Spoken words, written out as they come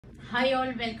Hi all,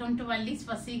 welcome to Vallis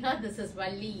Vaseha. This is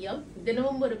Valli here.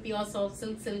 தினமும் ஒரு pure soft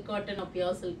silk, silk cotton or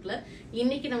pure silkல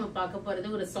இன்னைக்கு நம்ம பார்க்க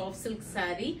போறது ஒரு soft silk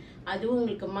saree. அதுவும்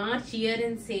உங்களுக்கு மார்ச் இயர்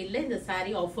end sale இந்த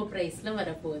saree offer priceல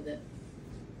வரப்போகுது.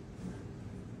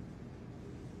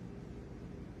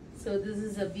 So this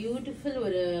is a beautiful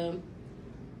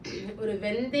ஒரு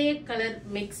வெந்தய கலர்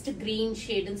mixed green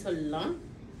shade ன்னு சொல்லலாம்.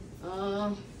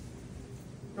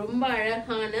 ரொம்ப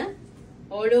அழகான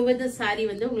all over the saree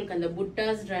வந்து உங்களுக்கு அந்த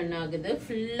buttas run ஆகுது.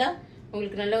 ஃபுல்லா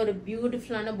உங்களுக்கு நல்ல ஒரு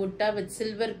பியூட்டிஃபுல்லான butta with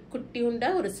silver குட்டியுண்டா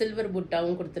ஒரு silver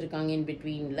buttaவும் கொடுத்திருக்காங்க in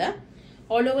betweenல.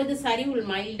 All over the saree will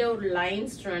mild ஒரு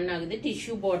lines run ஆகுது.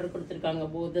 Tissue border கொடுத்திருக்காங்க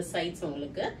both the sides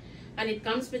உங்களுக்கு. And it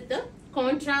comes with the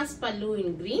contrast pallu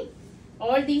in green.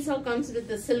 All these are comes with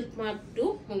the Silkmark too.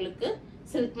 உங்களுக்கு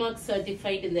Silkmark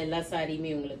certified இந்த எல்லா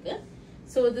சாரியுமே உங்களுக்கு.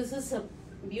 So this is a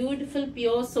beautiful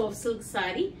pure soft silk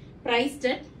saree. Priced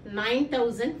at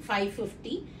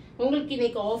 9,550. உங்களுக்கு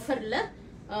இன்னைக்கு ஆஃபர்ல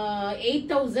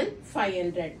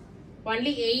 8,500.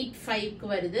 Only 8,500 க்கு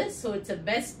வருது. So it's a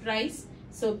best price.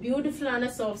 So beautiful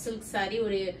soft silk saree.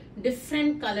 ஒரு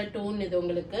different color tone இது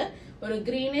உங்களுக்கு. ஒரு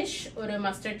greenish ஒரு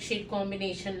mustard shade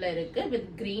combinationல இருக்கு with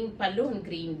green pallu and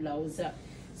green blouse.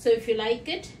 So if you like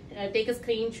it, take a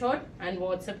screenshot and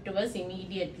WhatsApp to us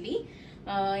immediately.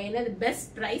 The best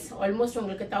price almost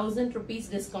உங்களுக்கு 1,000 rupees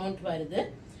discount வருது.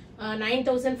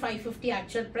 9,550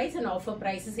 actual price and offer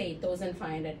price is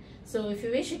 8,500. So if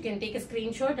you wish, you can take a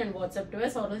screenshot and WhatsApp to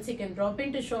us, or else you can drop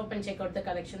into shop and check out the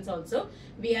collections also.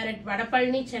 We are at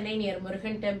Vadapalani, Chennai near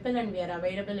Murugan temple, and we are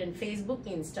available in Facebook,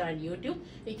 Insta and YouTube.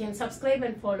 You can subscribe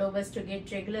and follow us to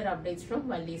get regular updates from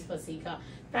Vallis Vaseha.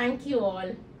 Thank you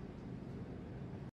all.